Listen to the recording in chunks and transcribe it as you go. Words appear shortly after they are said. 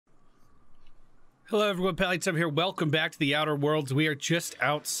Hello everyone, MFPallytime here. Welcome back to the Outer Worlds. We are just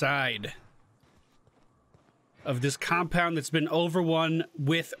outside of this compound that's been overrun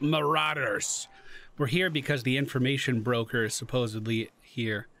with marauders. We're here because the information broker is supposedly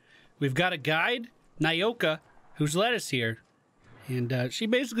here. We've got a guide, Nyoka, who's led us here. And she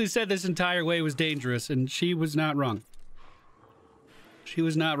basically said this entire way was dangerous, and she was not wrong. She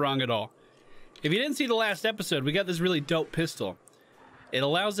was not wrong at all. If you didn't see the last episode, we got this really dope pistol. It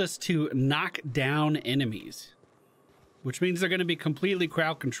allows us to knock down enemies, which means they're going to be completely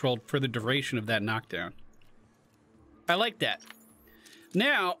crowd controlled for the duration of that knockdown. I like that.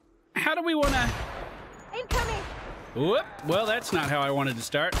 Now, how do we want to... Incoming! Whoop. Well, that's not how I wanted to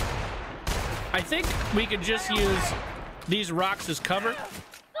start. I think we could just use these rocks as cover.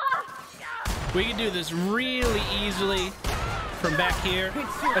 We can do this really easily from back here,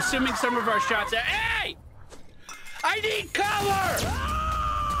 assuming some of our shots... Hey! I need cover!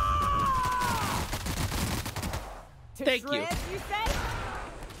 Thank you.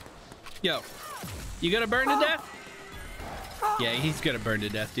 Yo, you gonna burn to death? Yeah, he's gonna burn to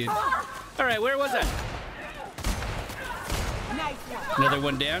death, dude. All right, where was I? Another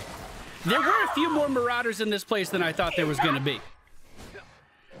one down. There were a few more marauders in this place than I thought there was gonna be.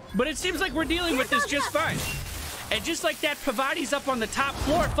 But it seems like we're dealing with this just fine. And just like that, Pavati's up on the top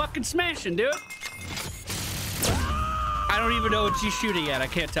floor fucking smashing, dude. I don't even know what she's shooting at. I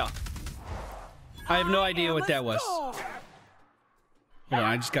can't tell. I have no idea what that was. Hold on,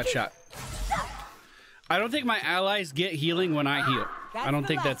 I just got shot. I don't think my allies get healing when I heal. I don't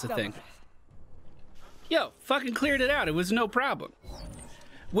think that's a thing. Yo, fucking cleared it out. It was no problem.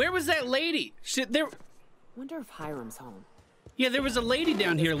 Where was that lady? Shit, there... Wonder if Hiram's home. Yeah, there was a lady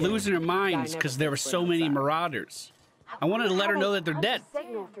down here losing her minds because there were so many marauders. I wanted to let her know that they're dead.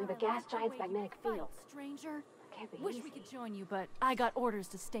 Signal through the gas giant's magnetic field. Stranger, wish we could join you, but I got orders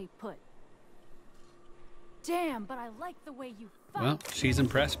to stay put. Damn, but I like the way you fight. Well, she's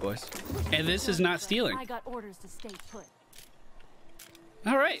impressed, boys. And this is not stealing. I got orders to stay put.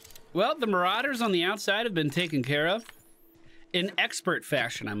 All right. Well, the marauders on the outside have been taken care of. In expert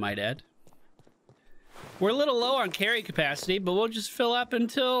fashion, I might add. We're a little low on carry capacity, but we'll just fill up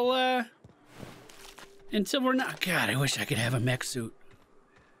until we're not... God, I wish I could have a mech suit.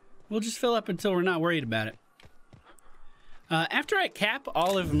 We'll just fill up until we're not worried about it. After I cap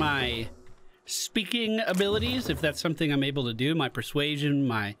all of my speaking abilities, if that's something I'm able to do, my persuasion,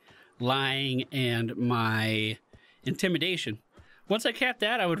 my lying, and my intimidation. Once I cap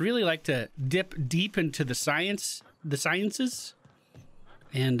that, I would really like to dip deep into the sciences.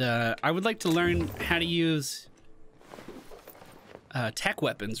 And I would like to learn how to use tech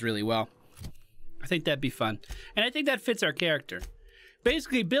weapons really well. I think that'd be fun. And I think that fits our character.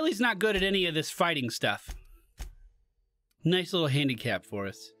 Basically, Billy's not good at any of this fighting stuff. Nice little handicap for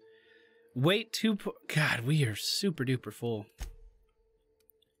us. Weight 2... God, we are super duper full.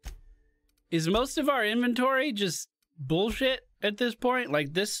 Is most of our inventory just bullshit at this point?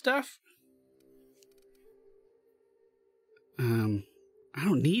 Like this stuff? I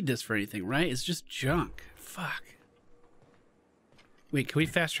don't need this for anything, right? It's just junk. Fuck. Wait, can we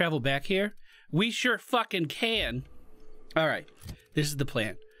fast travel back here? We sure fucking can. All right, this is the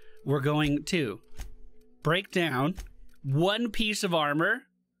plan. We're going to break down one piece of armor.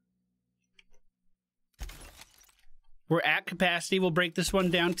 We're at capacity. We'll break this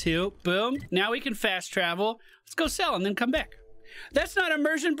one down too. Boom. Now we can fast travel. Let's go sell and then come back. That's not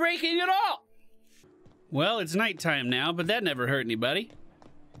immersion breaking at all. Well, it's nighttime now, but that never hurt anybody.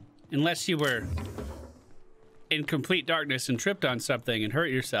 Unless you were in complete darkness and tripped on something and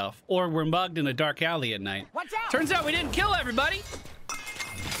hurt yourself. Or were mugged in a dark alley at night. Watch out! Turns out we didn't kill everybody.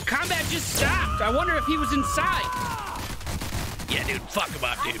 Combat just stopped. I wonder if he was inside. Yeah, dude, fuck him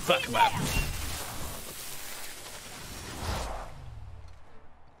up, dude. Fuck him up.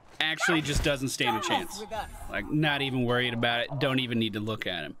 Actually just doesn't stand a chance. Like, not even worried about it. Don't even need to look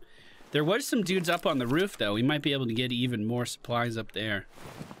at him. There was some dudes up on the roof, though. We might be able to get even more supplies up there.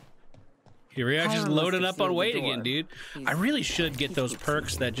 Here we are, just loading up on weight again, dude. I really should get those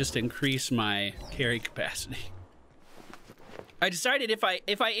perks that just increase my carry capacity. I decided if I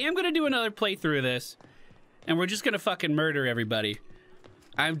am going to do another playthrough of this, and we're just going to fucking murder everybody,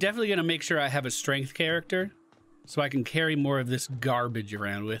 I'm definitely going to make sure I have a strength character so I can carry more of this garbage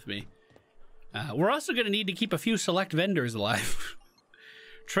around with me. We're also going to need to keep a few select vendors alive.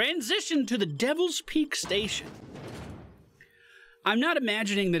 Transition to the Devil's Peak Station. I'm not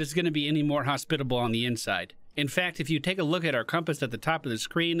imagining that it's going to be any more hospitable on the inside. In fact, if you take a look at our compass at the top of the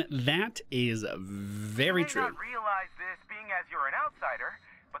screen, that is very true. You may not realize this being as you're an outsider,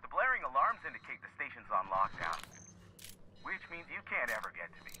 but the blaring alarms indicate the station's on lockdown. Which means you can't ever get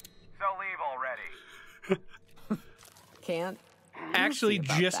to me. So leave already. can't. Actually,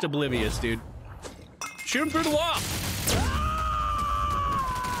 just oblivious, dude. Shoot him through the wall.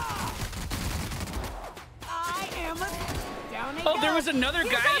 I am down and Oh, there was another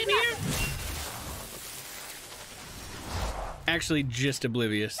guy in here? Actually, just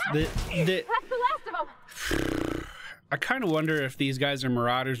oblivious. That's the last of them. I kind of wonder if these guys are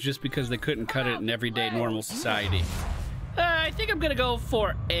marauders just because they couldn't cut it in everyday normal society. I think I'm gonna go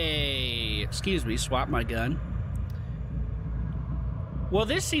for a... Excuse me, swap my gun. Well,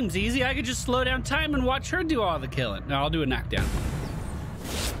 this seems easy. I could just slow down time and watch her do all the killing. No, I'll do a knockdown.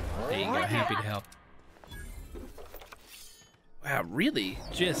 There you go, happy to help. Wow, really?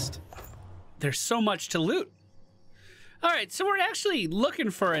 Just... There's so much to loot. All right, so we're actually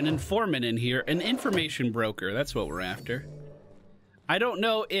looking for an informant in here, an information broker. That's what we're after. I don't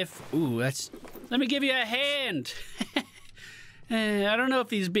know if... Ooh, that's... Let me give you a hand. I don't know if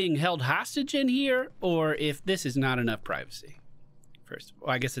he's being held hostage in here or if this is not enough privacy. First of all,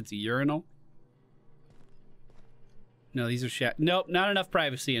 I guess it's a urinal. No, these are Nope, not enough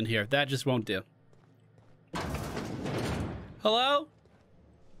privacy in here. That just won't do. Hello?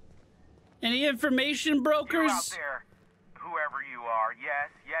 Any information brokers? You out there, whoever you are.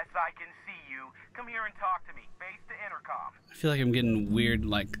 Yes, I can see you. Come here and talk to me. Face to intercom. I feel like I'm getting weird,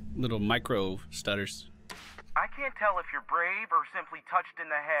 like, little micro stutters. I can't tell if you're brave or simply touched in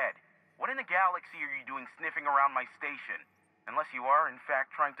the head. What in the galaxy are you doing sniffing around my station? Unless you are, in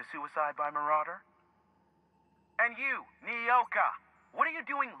fact, trying to suicide by Marauder? And you, Nyoka, what are you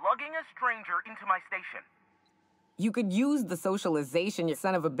doing lugging a stranger into my station? You could use the socialization, you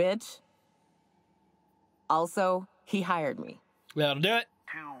son of a bitch. Also, he hired me. That'll do it.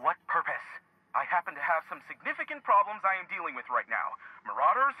 To what purpose? I happen to have some significant problems I am dealing with right now.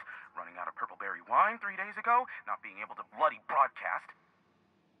 Marauders, running out of purple berry wine 3 days ago, not being able to bloody broadcast.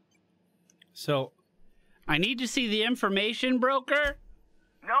 So, I need to see the information broker?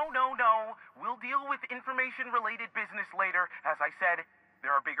 No. We'll deal with information-related business later. As I said, there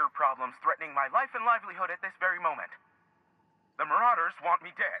are bigger problems threatening my life and livelihood at this very moment. The Marauders want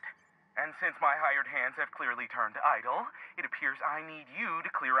me dead. And since my hired hands have clearly turned idle, it appears I need you to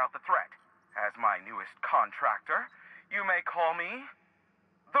clear out the threat. As my newest contractor, you may call me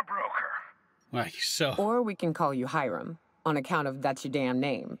the broker. Like so. Or we can call you Hiram, on account of that's your damn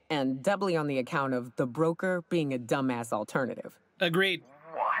name, and doubly on the account of the broker being a dumbass alternative. Agreed.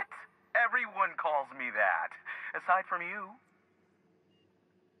 What? Everyone calls me that. Aside from you.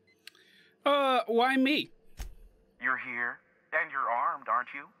 Why me? You're here, and you're armed,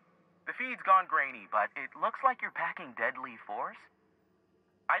 aren't you? The feed's gone grainy, but it looks like you're packing deadly force.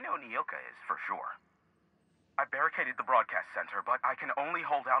 I know Nyoka is, for sure. I barricaded the broadcast center, but I can only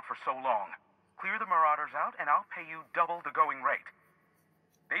hold out for so long. Clear the Marauders out, and I'll pay you double the going rate.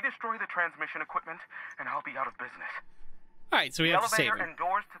 They destroy the transmission equipment, and I'll be out of business. All right, so we have to save Elevator him. and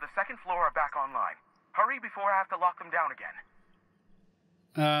doors to the second floor are back online. Hurry before I have to lock them down again.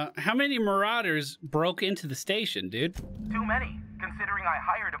 How many marauders broke into the station, dude? Too many, considering I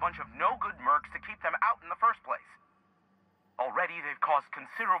hired a bunch of no-good mercs to keep them out in the first place. Already, they've caused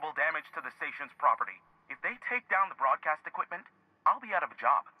considerable damage to the station's property. If they take down the broadcast equipment, I'll be out of a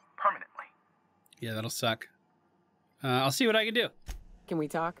job, permanently. Yeah, that'll suck. I'll see what I can do. Can we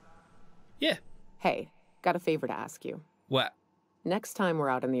talk? Yeah. Hey, got a favor to ask you. What? Next time we're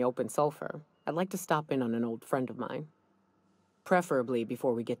out in the open sulfur, I'd like to stop in on an old friend of mine. Preferably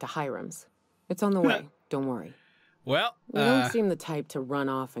before we get to Hiram's. It's on the way, don't worry. Well, You don't seem the type to run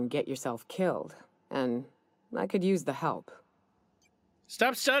off and get yourself killed, and I could use the help.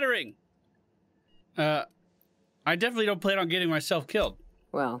 Stop stuttering. I definitely don't plan on getting myself killed.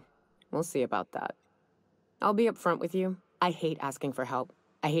 Well, we'll see about that. I'll be upfront with you. I hate asking for help.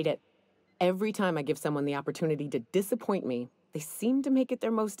 I hate it. Every time I give someone the opportunity to disappoint me, they seem to make it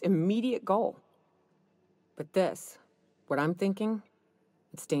their most immediate goal. But this, what I'm thinking,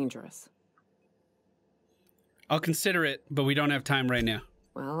 it's dangerous. I'll consider it, but we don't have time right now.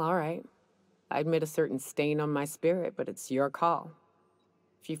 Well, all right. I admit a certain stain on my spirit, but it's your call.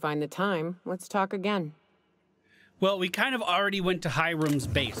 If you find the time, let's talk again. Well, we kind of already went to Hiram's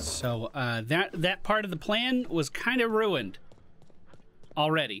base, so that part of the plan was kind of ruined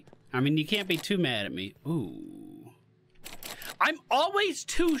already. I mean, you can't be too mad at me. Ooh. I'm always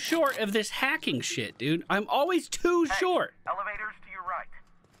too short of this hacking shit, dude. I'm always too short. Elevators to your right.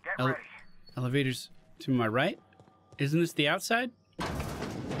 Get ready. Elevators to my right? Isn't this the outside?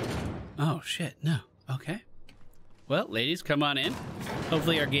 Oh, shit. No. Okay. Well, ladies, come on in.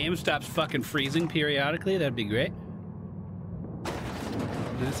 Hopefully our game stops fucking freezing periodically. That'd be great.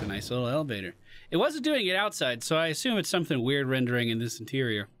 That's a nice little elevator. It wasn't doing it outside, so I assume it's something weird rendering in this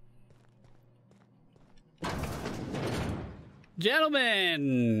interior.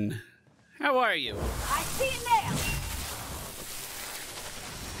 Gentlemen, how are you? I see it now.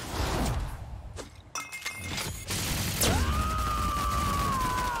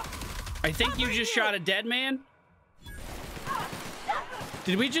 I think you just shot a dead man.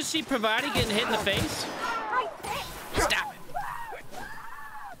 Did we just see Pravati getting hit in the face? Stop it.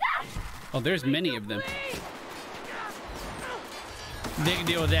 Oh, there's many of them. Big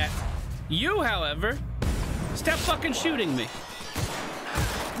deal with that. You, however, stop fucking shooting me.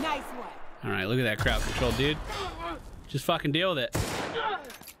 Nice one. All right, look at that crowd control, dude. Just fucking deal with it.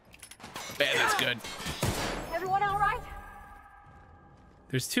 Man, that's good. Everyone all right?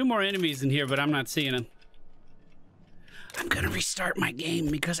 There's 2 more enemies in here, but I'm not seeing them. I'm gonna restart my game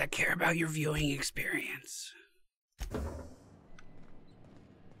because I care about your viewing experience.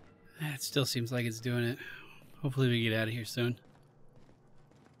 It still seems like it's doing it. Hopefully we get out of here soon.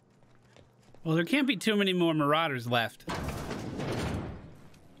 Well, there can't be too many more Marauders left.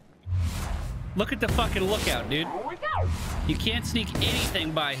 Look at the fucking lookout, dude. You can't sneak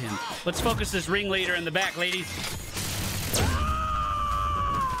anything by him. Let's focus this ringleader in the back, ladies.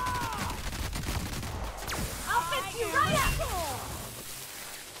 I'll fix you right up.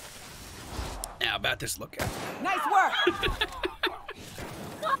 Now about this lookout. Nice work.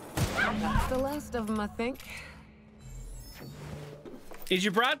 That's the last of them, I think. Is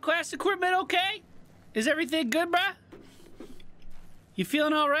your broadcast equipment okay? Is everything good, bruh? You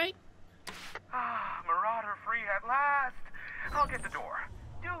feeling all right? Marauder free at last. I'll get the door.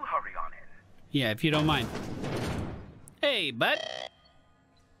 Do hurry on in. Yeah, if you don't mind. Hey, bud.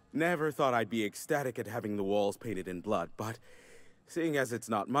 Never thought I'd be ecstatic at having the walls painted in blood, but seeing as it's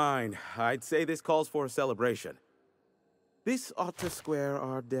not mine, I'd say this calls for a celebration. This ought to square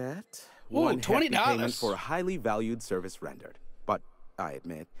our debt. Ooh, One hefty $20. payment for a highly valued service rendered. But I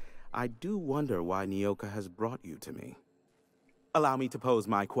admit, I do wonder why Nyoka has brought you to me. Allow me to pose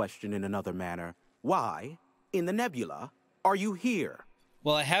my question in another manner. Why, in the nebula, are you here?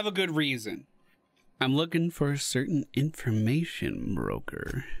 Well, I have a good reason. I'm looking for a certain information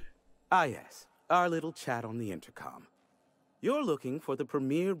broker. Ah yes, our little chat on the intercom. You're looking for the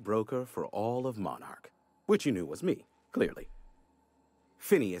premier broker for all of Monarch, which you knew was me, clearly.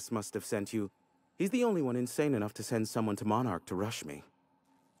 Phineas must have sent you. He's the only one insane enough to send someone to Monarch to rush me.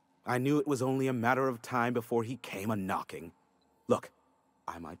 I knew it was only a matter of time before he came a-knocking. Look,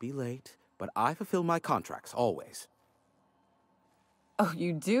 I might be late, but I fulfill my contracts, always. Oh,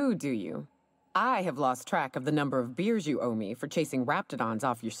 you do you? I have lost track of the number of beers you owe me for chasing raptidons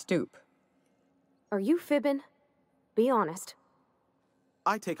off your stoop. Are you fibbing? Be honest.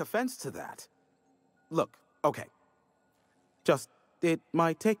 I take offense to that. Look, okay. Just, it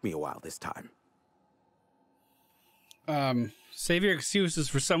might take me a while this time. Save your excuses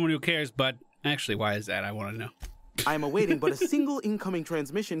for someone who cares, but actually, why is that? I want to know. I am awaiting but a single incoming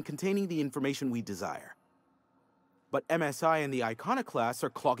transmission containing the information we desire. But MSI and the Iconoclasts are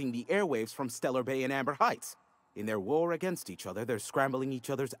clogging the airwaves from Stellar Bay and Amber Heights. In their war against each other, they're scrambling each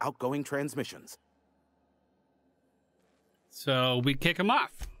other's outgoing transmissions. So we kick them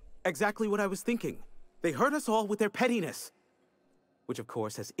off. Exactly what I was thinking. They hurt us all with their pettiness. Which of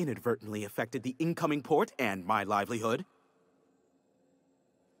course has inadvertently affected the incoming port and my livelihood.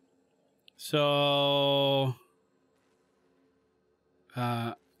 So...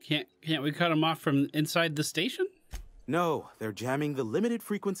 can't we cut them off from inside the station? No, they're jamming the limited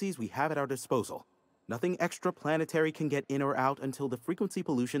frequencies we have at our disposal. Nothing extraplanetary can get in or out until the frequency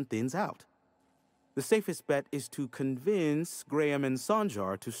pollution thins out. The safest bet is to convince Graham and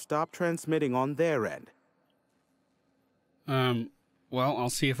Sanjar to stop transmitting on their end. Well, I'll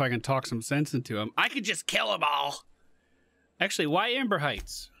see if I can talk some sense into them. I could just kill them all! Actually, why Amber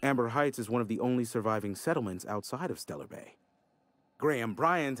Heights? Amber Heights is one of the only surviving settlements outside of Stellar Bay. Graham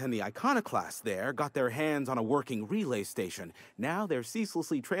Bryant and the Iconoclasts there got their hands on a working relay station. Now they're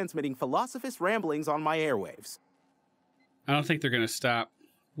ceaselessly transmitting philosophist ramblings on my airwaves. I don't think they're going to stop.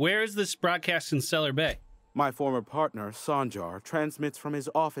 Where is this broadcast in Stellar Bay? My former partner, Sanjar, transmits from his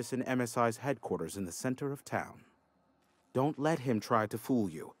office in MSI's headquarters in the center of town. Don't let him try to fool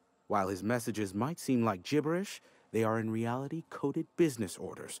you. While his messages might seem like gibberish, they are in reality coded business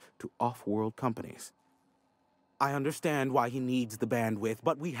orders to off-world companies. I understand why he needs the bandwidth,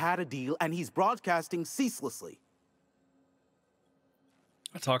 but we had a deal and he's broadcasting ceaselessly.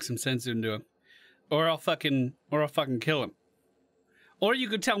 I'll talk some sense into him. Or I'll fucking kill him. Or you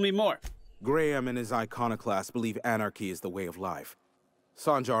could tell me more. Graham and his Iconoclasts believe anarchy is the way of life.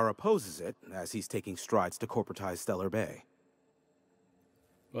 Sanjar opposes it, as he's taking strides to corporatize Stellar Bay.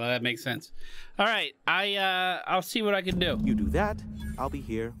 Well, that makes sense. All right, I'll see what I can do. You do that, I'll be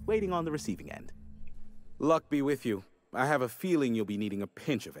here, waiting on the receiving end. Luck be with you. I have a feeling you'll be needing a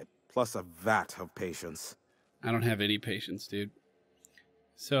pinch of it, plus a vat of patience. I don't have any patience, dude.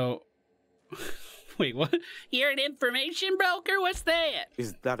 So, wait, what? You're an information broker? What's that?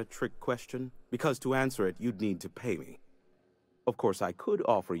 Is that a trick question? Because to answer it, you'd need to pay me. Of course, I could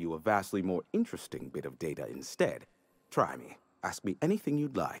offer you a vastly more interesting bit of data instead. Try me. Ask me anything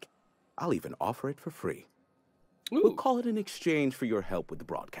you'd like. I'll even offer it for free. Ooh. We'll call it an exchange for your help with the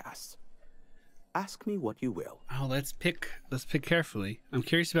broadcasts. Ask me what you will. Oh, let's pick carefully. I'm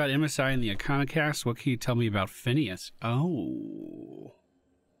curious about MSI and the Iconocast. What can you tell me about Phineas? Oh.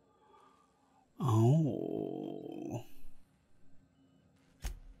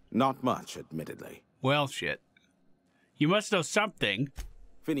 Not much, admittedly. Well, shit. You must know something.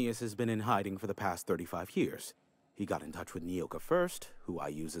 Phineas has been in hiding for the past 35 years. He got in touch with Nyoka first, who I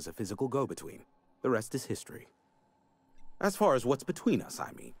use as a physical go-between. The rest is history. As far as what's between us,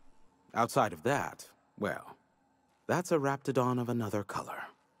 I mean. Outside of that, well, that's a raptidon of another color.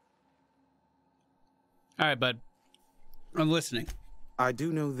 All right, bud. I'm listening. I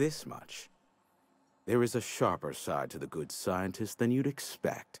do know this much. There is a sharper side to the good scientist than you'd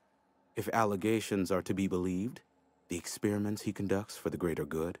expect. If allegations are to be believed, the experiments he conducts for the greater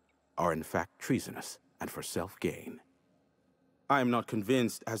good are in fact treasonous and for self-gain. I am not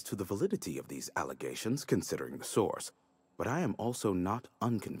convinced as to the validity of these allegations, considering the source, but I am also not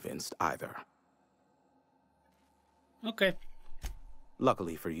unconvinced either. Okay.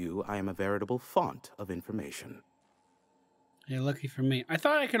 Luckily for you, I am a veritable font of information. Yeah, lucky for me. I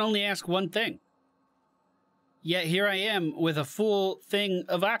thought I could only ask one thing. Yet here I am with a full thing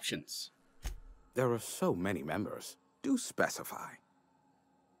of options. There are so many members. Do specify.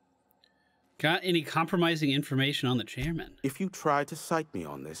 Got any compromising information on the chairman? If you try to cite me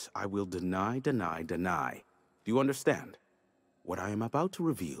on this, I will deny. Do you understand? What I am about to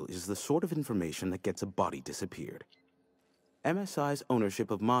reveal is the sort of information that gets a body disappeared. MSI's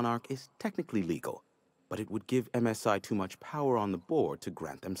ownership of Monarch is technically legal, but it would give MSI too much power on the board to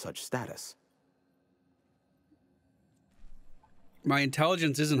grant them such status. My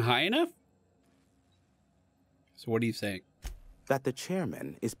intelligence isn't high enough? So what do you think? That the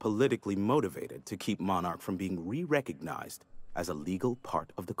chairman is politically motivated to keep Monarch from being re-recognized as a legal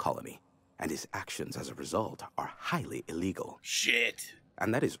part of the colony, and his actions as a result are highly illegal. Shit!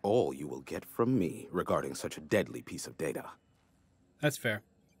 And that is all you will get from me regarding such a deadly piece of data. That's fair.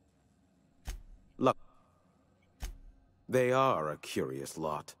 Look, they are a curious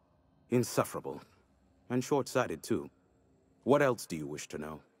lot. Insufferable. And short-sighted, too. What else do you wish to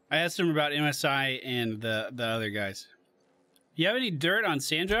know? I asked him about MSI and the other guys. You have any dirt on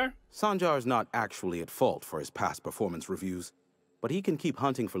Sanjar? Sanjar is not actually at fault for his past performance reviews, but he can keep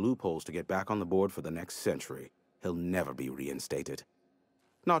hunting for loopholes to get back on the board for the next century. He'll never be reinstated.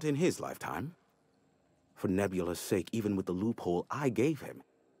 Not in his lifetime. For Nebula's sake, even with the loophole I gave him,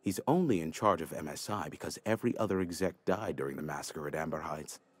 he's only in charge of MSI because every other exec died during the massacre at Amber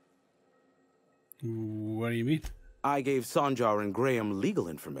Heights. What do you mean? I gave Sanjar and Graham legal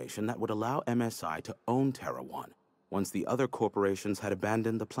information that would allow MSI to own Terra 1 once the other corporations had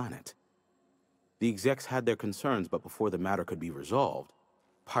abandoned the planet. The execs had their concerns, but before the matter could be resolved,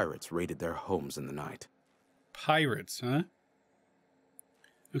 pirates raided their homes in the night. Pirates, huh?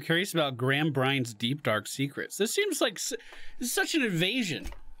 I'm curious about Graham Bryan's deep, dark secrets. This seems like such an invasion.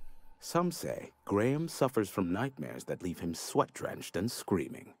 Some say Graham suffers from nightmares that leave him sweat-drenched and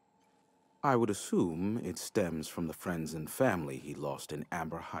screaming. I would assume it stems from the friends and family he lost in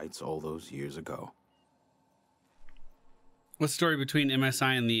Amber Heights all those years ago. What story between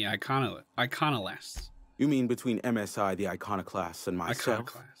MSI and the Iconolasts? You mean between MSI, the Iconoclasts, and myself?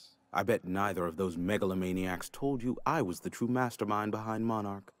 Iconoclasts. I bet neither of those megalomaniacs told you I was the true mastermind behind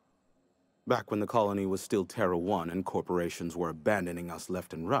Monarch. Back when the colony was still Terra 1 and corporations were abandoning us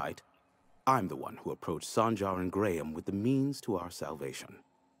left and right, I'm the one who approached Sanjar and Graham with the means to our salvation.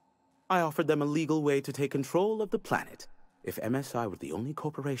 I offered them a legal way to take control of the planet. If MSI were the only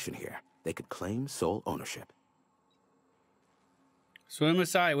corporation here, they could claim sole ownership. So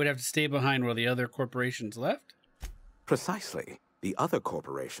MSI would have to stay behind while the other corporations left? Precisely. The other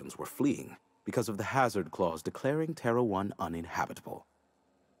corporations were fleeing because of the hazard clause declaring Terra 1 uninhabitable.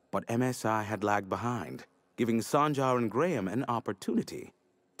 But MSI had lagged behind, giving Sanjar and Graham an opportunity.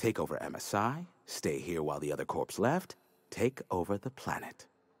 Take over MSI, stay here while the other corps left, take over the planet.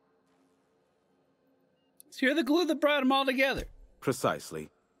 So you're the glue that brought them all together. Precisely.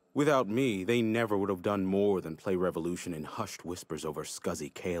 Without me, they never would have done more than play Revolution in hushed whispers over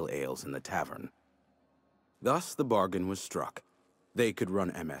scuzzy kale ales in the tavern. Thus, the bargain was struck. They could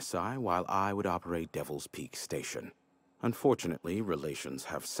run MSI while I would operate Devil's Peak Station. Unfortunately, relations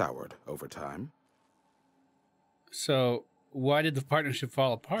have soured over time. So, why did the partnership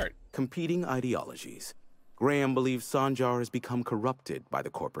fall apart? Competing ideologies. Graham believes Sanjar has become corrupted by the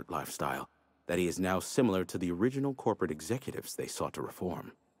corporate lifestyle, that he is now similar to the original corporate executives they sought to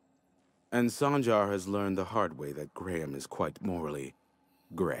reform. And Sanjar has learned the hard way that Graham is quite morally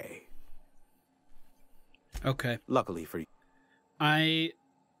gray. Okay. Luckily for you.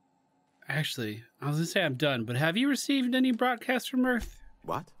 Actually, I was gonna say I'm done, but have you received any broadcasts from Earth?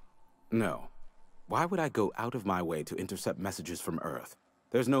 What? No. Why would I go out of my way to intercept messages from Earth?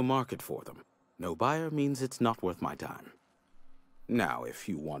 There's no market for them. No buyer means it's not worth my time. Now, if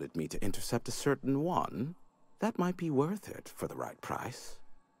you wanted me to intercept a certain one, that might be worth it for the right price.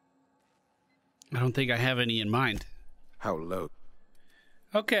 I don't think I have any in mind. How low?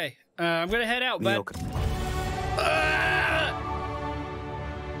 Okay, I'm gonna head out, bud.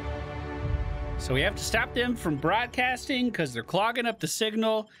 So we have to stop them from broadcasting because they're clogging up the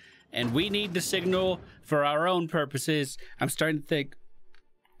signal, and we need the signal for our own purposes. I'm starting to think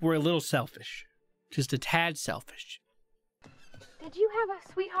we're a little selfish. Just a tad selfish. Did you have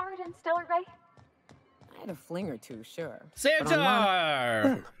a sweetheart in Stellar Bay? I had a fling or two, sure.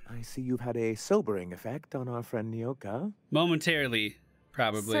 Sanjar! I see you've had a sobering effect on our friend Nyoka. Momentarily,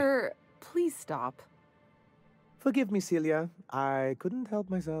 probably. Sir, please stop. Forgive me, Celia. I couldn't help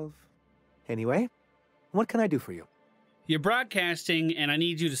myself. Anyway, what can I do for you? You're broadcasting, and I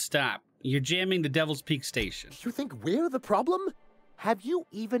need you to stop. You're jamming the Devil's Peak station. You think we're the problem? Have you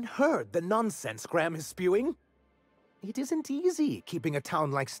even heard the nonsense Graham is spewing? It isn't easy keeping a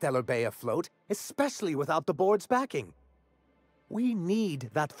town like Stellar Bay afloat, especially without the board's backing. We need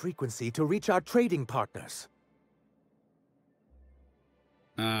that frequency to reach our trading partners.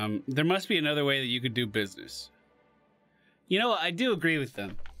 There must be another way that you could do business. You know, I do agree with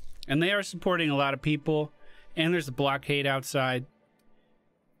them. And they are supporting a lot of people. And there's a blockade outside.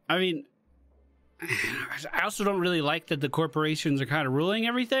 I mean, I also don't really like that the corporations are kind of ruling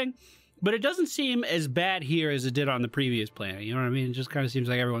everything. But it doesn't seem as bad here as it did on the previous planet. You know what I mean? It just kind of seems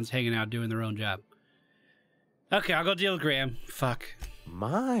like everyone's hanging out doing their own job. Okay, I'll go deal with Graham. Fuck.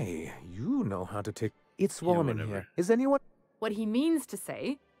 My, you know how to take... It's warm in whatever. here. Is anyone... What he means to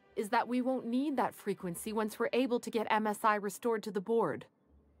say is that we won't need that frequency once we're able to get MSI restored to the board.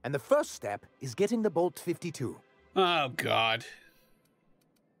 And the first step is getting the Bolt 52. Oh, God.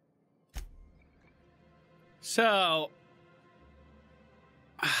 So...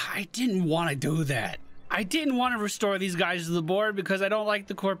 I didn't want to do that. I didn't want to restore these guys to the board because I don't like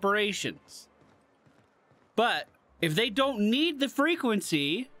the corporations. But if they don't need the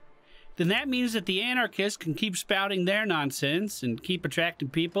frequency, then that means that the anarchists can keep spouting their nonsense and keep attracting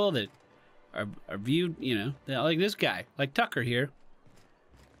people that are viewed, you know, like this guy, like Tucker here.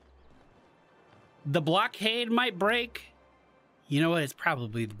 The blockade might break. You know what? It's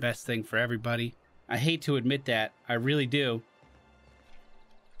probably the best thing for everybody. I hate to admit that. I really do.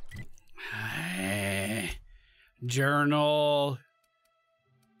 Journal.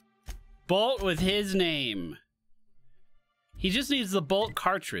 Bolt with his name. He just needs the Bolt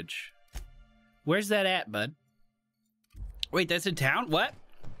cartridge. Where's that at, bud? Wait, that's in town? What?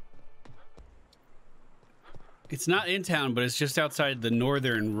 It's not in town, but it's just outside the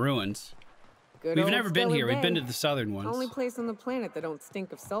northern ruins. Good We've old never been Stellar here. We've Bay. been to the southern ones. Only place on the planet that don't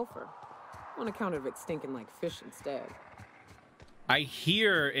stink of sulfur. On account of it stinking like fish instead. I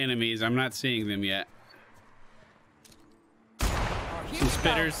hear enemies. I'm not seeing them yet. Some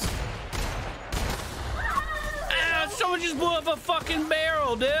spitters. Ah, someone just blew up a fucking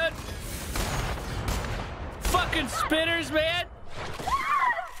barrel, dude. Fucking spitters, man.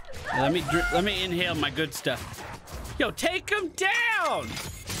 Let me inhale my good stuff. Yo, take them down.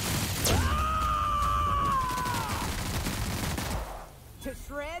 To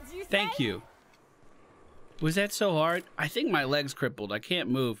shreds, you say? Thank you. Was that so hard? I think my leg's crippled. I can't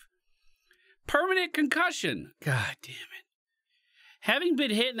move. Permanent concussion. God damn it. Having been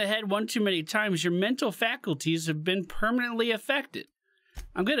hit in the head one too many times, your mental faculties have been permanently affected.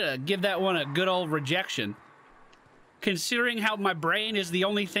 I'm gonna give that one a good old rejection, considering how my brain is the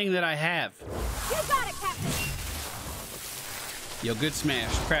only thing that I have. You got it, Captain. Yo, good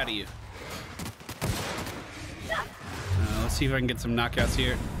smash. Proud of you. Let's see if I can get some knockouts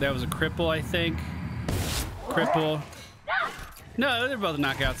here. That was a cripple, I think. Cripple. No, they're both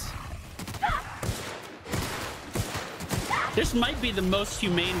knockouts. This might be the most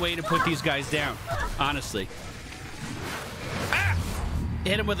humane way to put these guys down, honestly. Ah!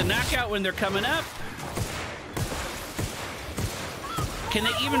 Hit them with a knockout when they're coming up. Can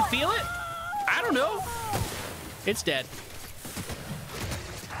they even feel it? I don't know. It's dead.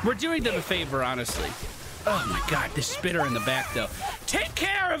 We're doing them a favor, honestly. Oh my God, this spitter in the back, though. Take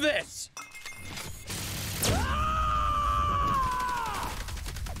care of this!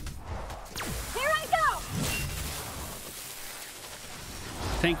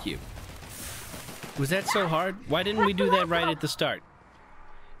 Thank you. Was that so hard? Why didn't we do that right at the start?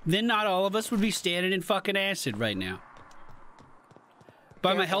 Then not all of us would be standing in fucking acid right now.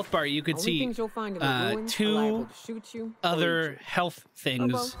 By my health bar, you could see two other health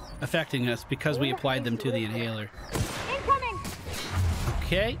things affecting us because we applied them to the inhaler. Incoming!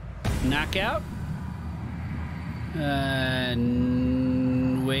 Okay, knockout.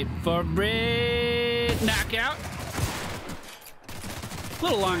 Wait for it. Knockout. A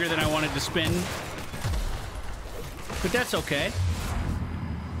little longer than I wanted to spin, but that's okay.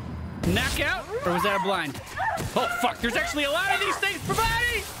 Knockout, or was that a blind? Oh fuck, there's actually a lot of these things per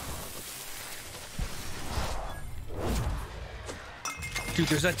body! Dude,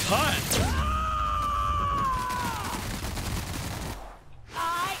 there's a ton!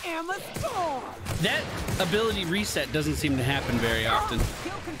 I am a storm! That ability reset doesn't seem to happen very often.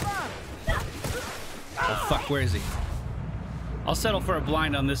 Kill confirmed. Oh fuck, where is he? I'll settle for a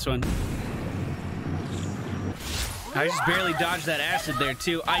blind on this one. I just barely dodged that acid there,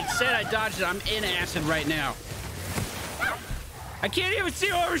 too. I said I dodged it. I'm in acid right now. I can't even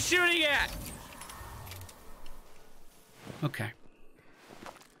see what we're shooting at. Okay.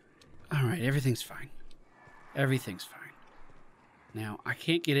 All right, everything's fine. Everything's fine. Now, I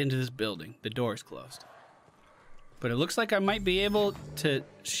can't get into this building. The door's closed. But it looks like I might be able to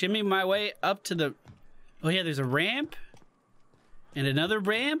shimmy my way up to the... Oh, yeah, there's a ramp. And another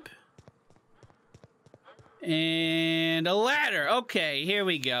ramp. And a ladder. Okay, here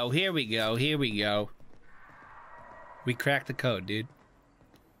we go. Here we go. Here we go. We cracked the code, dude.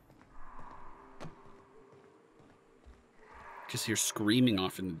 Just hear screaming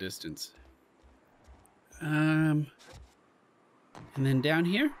off in the distance. And then down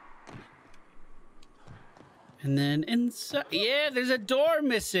here. And then inside. Yeah, there's a door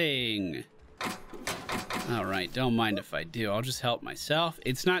missing. All right, don't mind if I do. I'll just help myself.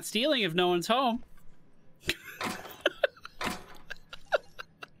 It's not stealing if no one's home.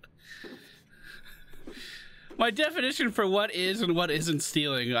 My definition for what is and what isn't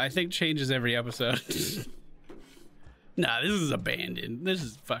stealing, I think, changes every episode. Nah, this is abandoned. This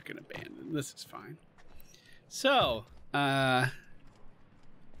is fucking abandoned. This is fine. So,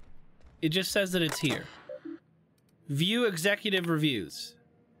 it just says that it's here. View executive reviews.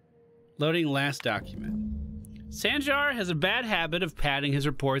 Loading last document. Sanjar has a bad habit of padding his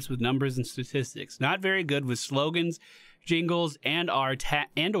reports with numbers and statistics. Not very good with slogans, jingles, and/or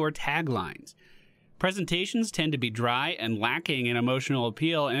taglines. Presentations tend to be dry and lacking in emotional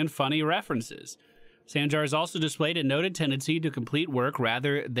appeal and funny references. Sanjar has also displayed a noted tendency to complete work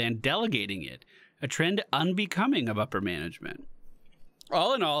rather than delegating it, a trend unbecoming of upper management.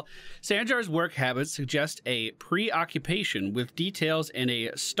 All in all, Sanjar's work habits suggest a preoccupation with details and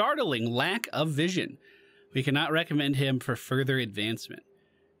a startling lack of vision. We cannot recommend him for further advancement.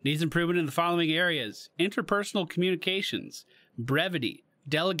 Needs improvement in the following areas: interpersonal communications, brevity,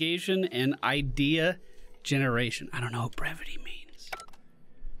 delegation, and idea generation. I don't know what brevity means.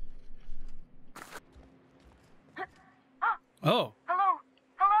 Oh. Hello?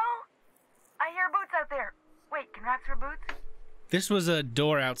 Hello? I hear boots out there. Wait, can rats wear boots? This was a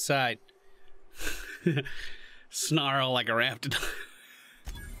door outside. Snarl like a raptor. Get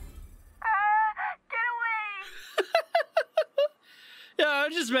away! Yeah,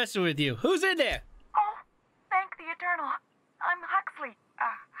 I'm just messing with you. Who's in there? Oh, thank the Eternal. I'm Huxley.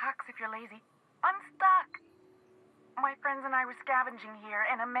 Hux if you're lazy. I'm stuck. My friends and I were scavenging here,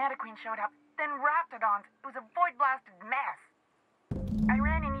 and a Manta Queen showed up. Then Raptidons. It was a void-blasted mess. I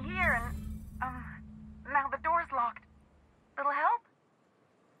ran in here, and, now the door's locked. Little help?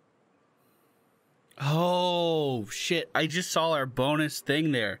 Oh, shit. I just saw our bonus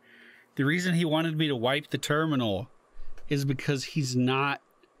thing there. The reason he wanted me to wipe the terminal is because he's not...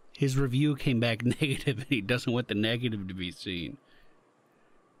 His review came back negative, and he doesn't want the negative to be seen.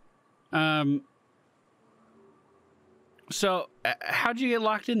 So, how'd you get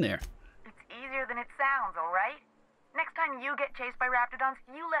locked in there? It's easier than it sounds, all right? Next time you get chased by Raptidons,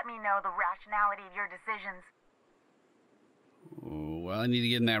 you let me know the rationality of your decisions. Well, I need to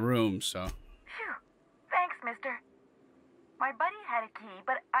get in that room, so... Phew. Thanks, mister. My buddy had a key,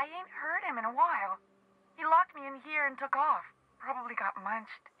 but I ain't heard him in a while. He locked me in here and took off. Probably got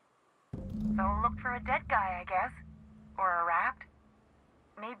munched. So look for a dead guy, I guess. Or a rat.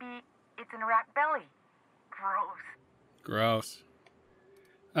 Maybe it's in a rat belly. Gross.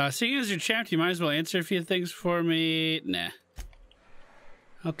 Seeing as you're chapped, you might as well answer a few things for me. Nah.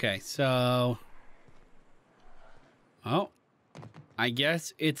 Okay, so... Oh. I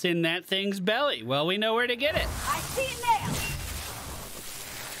guess it's in that thing's belly. Well, we know where to get it. I see it now.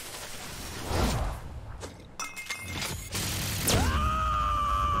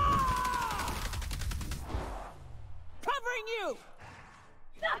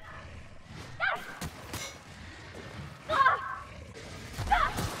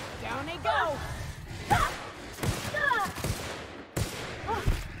 Down they go.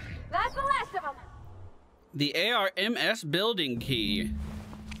 That's the last of them. The ARMS building key.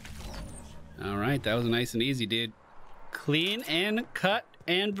 All right, that was nice and easy, dude. Clean and cut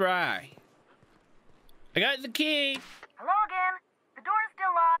and dry. I got the key. Hello again. The door's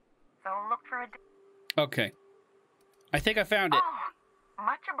still locked, so look for a... Okay. I think I found it. Oh,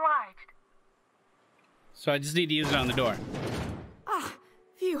 much obliged. So I just need to use it on the door. Ah,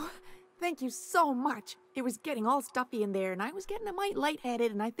 phew. Thank you so much. It was getting all stuffy in there, and I was getting a mite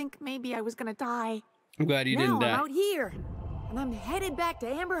lightheaded, and I think maybe I was gonna die. I'm glad you didn't die. Now I'm out here, and I'm headed back to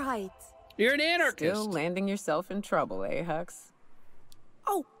Amber Heights. You're an anarchist. Still landing yourself in trouble, eh, Hux?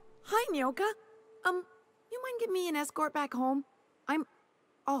 Oh, hi, Nyoka. You mind giving me an escort back home?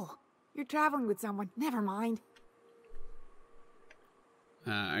 Oh, you're traveling with someone. Never mind.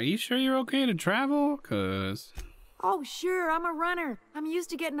 Are you sure you're okay to travel? Cause... Oh, sure, I'm a runner. I'm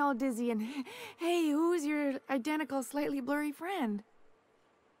used to getting all dizzy, and hey, who's your identical, slightly blurry friend?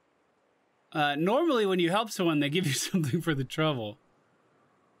 Normally when you help someone, they give you something for the trouble.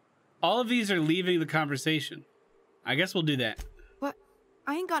 All of these are leaving the conversation. I guess we'll do that. But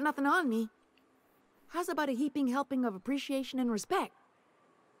I ain't got nothing on me. How's about a heaping helping of appreciation and respect?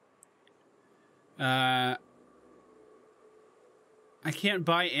 I can't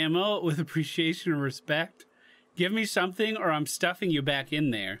buy ammo with appreciation and respect. Give me something or I'm stuffing you back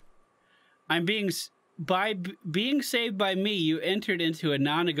in there. I'm being saved by me, you entered into a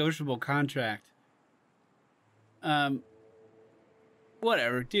non-negotiable contract.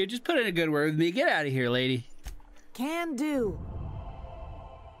 Whatever, dude, just put in a good word with me. Get out of here, lady. Can do.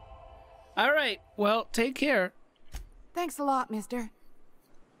 All right, well, take care. Thanks a lot, mister.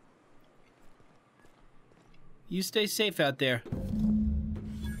 You stay safe out there.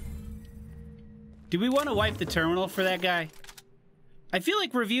 Do we want to wipe the terminal for that guy? I feel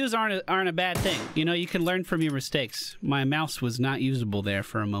like reviews aren't a bad thing. You know, you can learn from your mistakes. My mouse was not usable there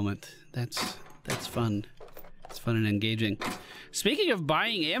for a moment. That's fun. It's fun and engaging. Speaking of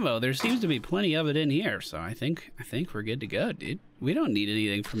buying ammo, there seems to be plenty of it in here, so I think we're good to go, dude. We don't need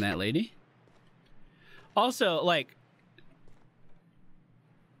anything from that lady. Also, like,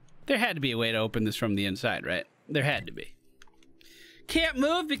 there had to be a way to open this from the inside, right? There had to be. Can't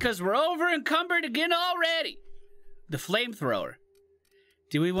move because we're over encumbered again already. The flamethrower.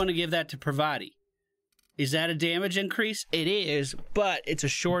 Do we want to give that to Pravati? Is that a damage increase? It is, but it's a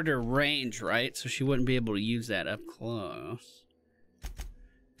shorter range, right? So she wouldn't be able to use that up close.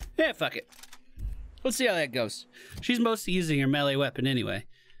 Yeah, fuck it. Let's see how that goes. She's mostly using her melee weapon anyway.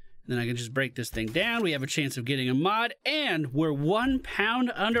 Then I can just break this thing down. We have a chance of getting a mod, and we're 1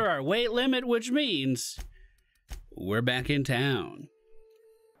 pound under our weight limit, which means we're back in town.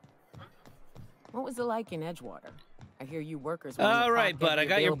 What was it like in Edgewater? I hear you workers... All right, bud, I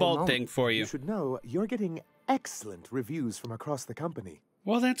got your bolt thing for you. You should know you're getting excellent reviews from across the company.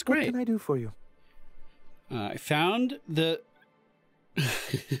 Well, that's great. What can I do for you? I found the...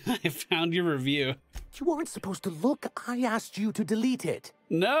 I found your review. You weren't supposed to look. I asked you to delete it.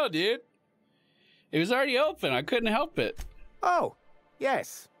 No, dude. It was already open. I couldn't help it. Oh,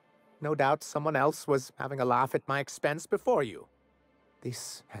 yes. No doubt someone else was having a laugh at my expense before you.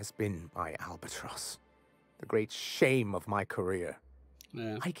 This has been my albatross. The great shame of my career.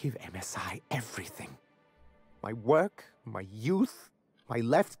 Yeah. I give MSI everything. My work, my youth, my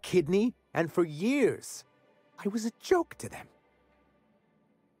left kidney, and for years, I was a joke to them.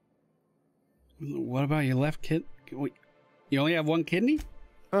 What about your left kid? You only have one kidney?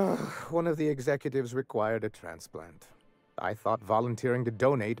 One of the executives required a transplant. I thought volunteering to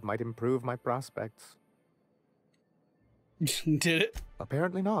donate might improve my prospects. Did it?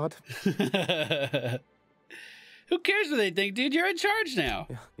 Apparently not. Who cares what they think, dude? You're in charge now.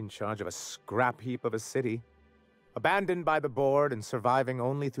 In charge of a scrap heap of a city. Abandoned by the board and surviving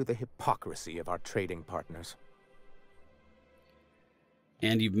only through the hypocrisy of our trading partners.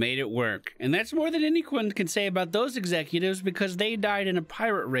 And you've made it work. And that's more than anyone can say about those executives because they died in a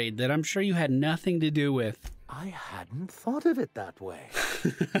pirate raid that I'm sure you had nothing to do with. I hadn't thought of it that way.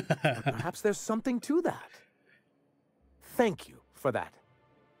 But perhaps there's something to that. Thank you for that.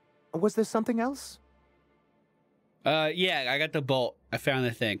 Was there something else? Yeah, I got the bolt. I found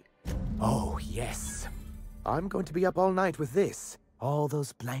the thing. Oh, yes. I'm going to be up all night with this. All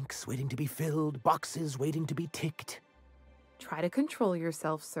those blanks waiting to be filled, boxes waiting to be ticked. Try to control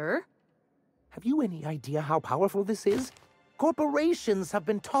yourself, sir. Have you any idea how powerful this is? Corporations have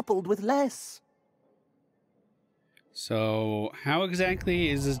been toppled with less. So, how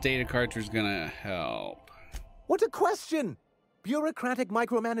exactly is this data cartridge gonna help? What a question! Bureaucratic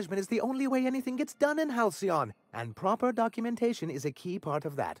micromanagement is the only way anything gets done in Halcyon, and proper documentation is a key part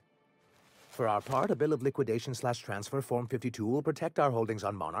of that. For our part, a bill of liquidation/transfer Form 52 will protect our holdings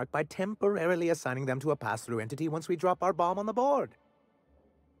on Monarch by temporarily assigning them to a pass-through entity once we drop our bomb on the board.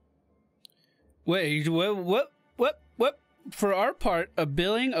 Wait, what? For our part, a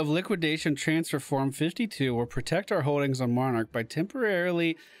billing of liquidation transfer Form 52 will protect our holdings on Monarch by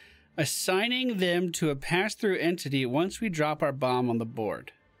temporarily assigning them to a pass-through entity once we drop our bomb on the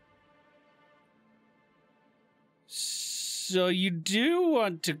board. So you do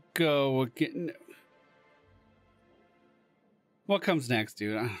want to go again? What comes next,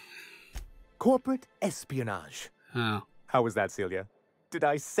 dude? Corporate espionage. Oh. How was that, Celia? Did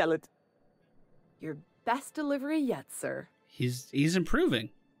I sell it? Your best delivery yet, sir. He's improving.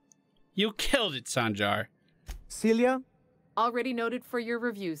 You killed it, Sanjar. Celia? Already noted for your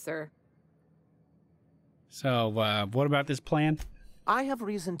review, sir. So, what about this plan? I have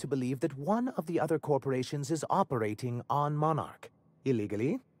reason to believe that one of the other corporations is operating on Monarch,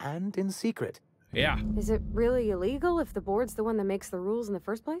 illegally and in secret. Yeah. Is it really illegal if the board's the one that makes the rules in the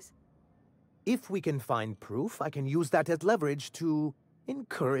first place? If we can find proof, I can use that as leverage to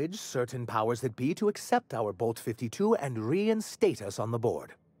encourage certain powers that be to accept our Bolt 52 and reinstate us on the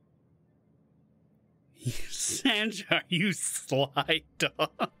board. Sanjar, you sly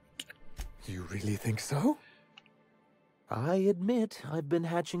dog. You really think so? I admit I've been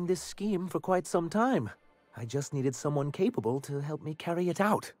hatching this scheme for quite some time. I just needed someone capable to help me carry it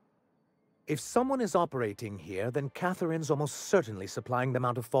out. If someone is operating here, then Catherine's almost certainly supplying them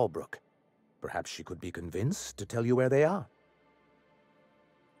out of Fallbrook. Perhaps she could be convinced to tell you where they are.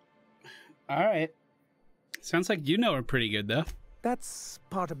 All right. Sounds like you know her pretty good, though. That's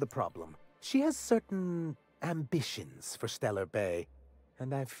part of the problem. She has certain ambitions for Stellar Bay,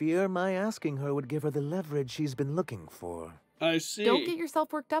 and I fear my asking her would give her the leverage she's been looking for. I see. Don't get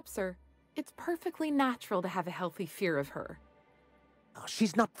yourself worked up, sir. It's perfectly natural to have a healthy fear of her. Oh,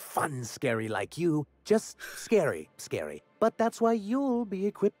 she's not fun scary like you, just scary. But that's why you'll be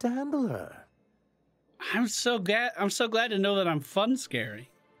equipped to handle her. I'm so glad to know that I'm fun scary.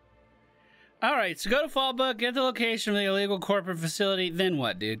 All right, so go to Fallbrook, get the location of the illegal corporate facility, then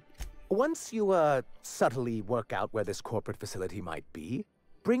what, dude? Once you, subtly work out where this corporate facility might be,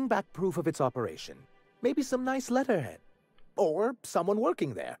 bring back proof of its operation. Maybe some nice letterhead. Or someone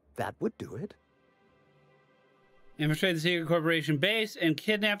working there. That would do it. Infiltrate the secret corporation base and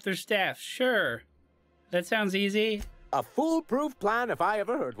kidnap their staff. Sure. That sounds easy. A foolproof plan if I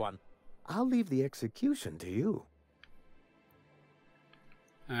ever heard one. I'll leave the execution to you.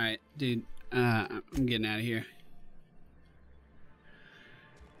 All right, dude. I'm getting out of here.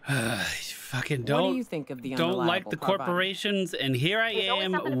 Fucking don't. What do you think of the don't like the Carbine? corporations, and here I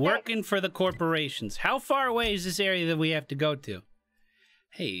am working for the corporations. How far away is this area that we have to go to?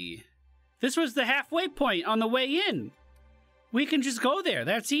 Hey, this was the halfway point on the way in. We can just go there.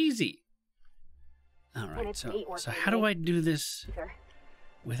 That's easy. All right, so how do I do this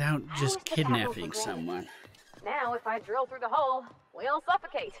without just kidnapping someone? Now, if I drill through the hole, we'll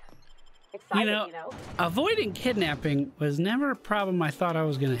suffocate. Exciting, You know, avoiding kidnapping was never a problem I thought I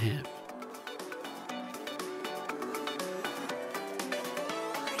was going to have.